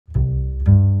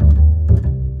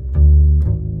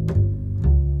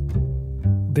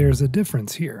there's a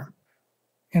difference here,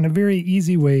 and a very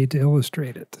easy way to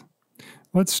illustrate it.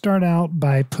 Let's start out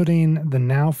by putting the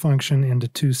now function into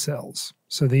two cells.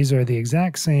 So these are the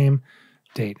exact same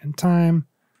date and time.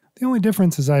 The only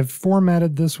difference is I've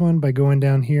formatted this one by going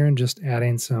down here and just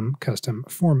adding some custom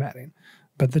formatting.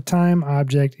 But the time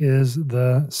object is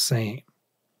the same.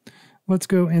 Let's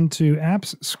go into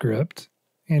AppsScript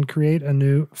and create a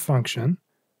new function.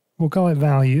 We'll call it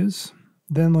values.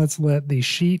 Then let's let the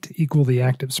sheet equal the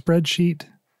active spreadsheet,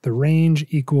 the range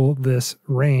equal this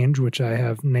range, which I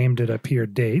have named it up here,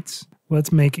 dates.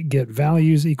 Let's make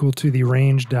getValues equal to the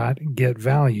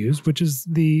range.getValues, which is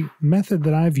the method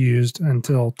that I've used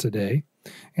until today.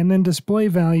 And then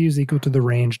displayValues equal to the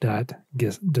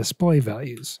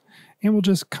range.displayValues. And we'll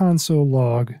just console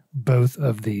log both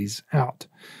of these out.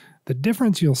 The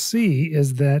difference you'll see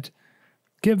is that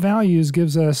getValues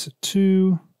gives us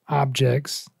two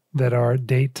objects that are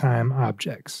date-time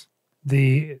objects.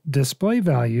 The display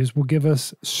values will give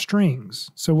us strings,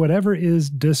 so whatever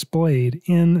is displayed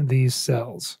in these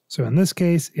cells. So in this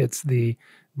case, it's the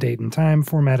date and time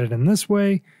formatted in this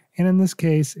way, and in this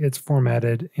case, it's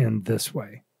formatted in this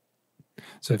way.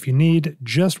 So if you need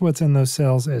just what's in those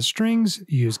cells as strings,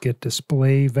 use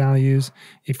getDisplayValues.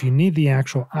 If you need the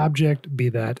actual object, be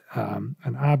that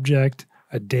an object,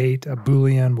 a date, a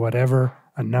Boolean, whatever,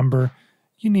 a number,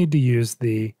 you need to use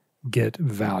the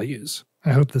getValues.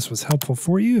 I hope this was helpful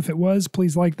for you. If it was,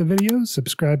 please like the video,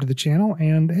 subscribe to the channel,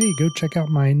 and hey, go check out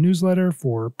my newsletter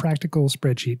for practical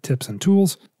spreadsheet tips and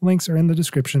tools. Links are in the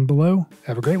description below.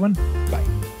 Have a great one.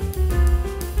 Bye.